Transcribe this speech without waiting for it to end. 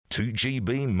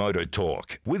2GB Motor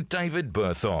Talk with David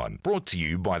Berthon, brought to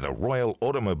you by the Royal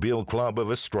Automobile Club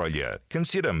of Australia.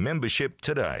 Consider membership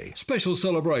today. Special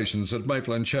celebrations at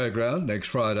Maitland Showground next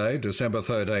Friday, December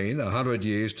 13, 100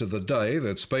 years to the day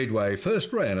that Speedway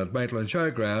first ran at Maitland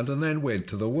Showground and then went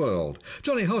to the world.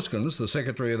 Johnny Hoskins, the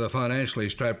secretary of the financially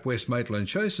strapped West Maitland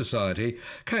Show Society,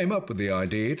 came up with the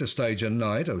idea to stage a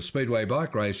night of Speedway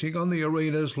bike racing on the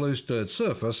arena's loose dirt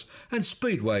surface, and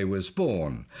Speedway was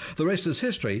born. The rest is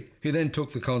history. He then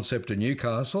took the concept to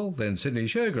Newcastle, then Sydney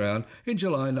Showground in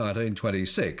July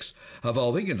 1926,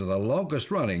 evolving into the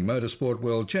longest-running motorsport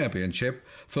world championship,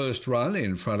 first run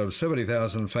in front of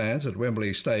 70,000 fans at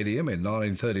Wembley Stadium in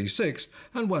 1936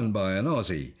 and won by an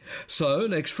Aussie. So,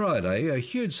 next Friday, a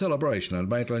huge celebration at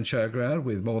Maitland Showground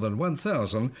with more than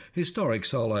 1,000 historic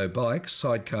solo bikes,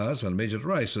 sidecars and midget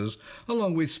races,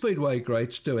 along with Speedway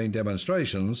greats doing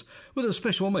demonstrations, with a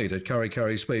special meet at Kurri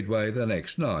Kurri Speedway the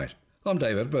next night. I'm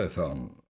David Berthon.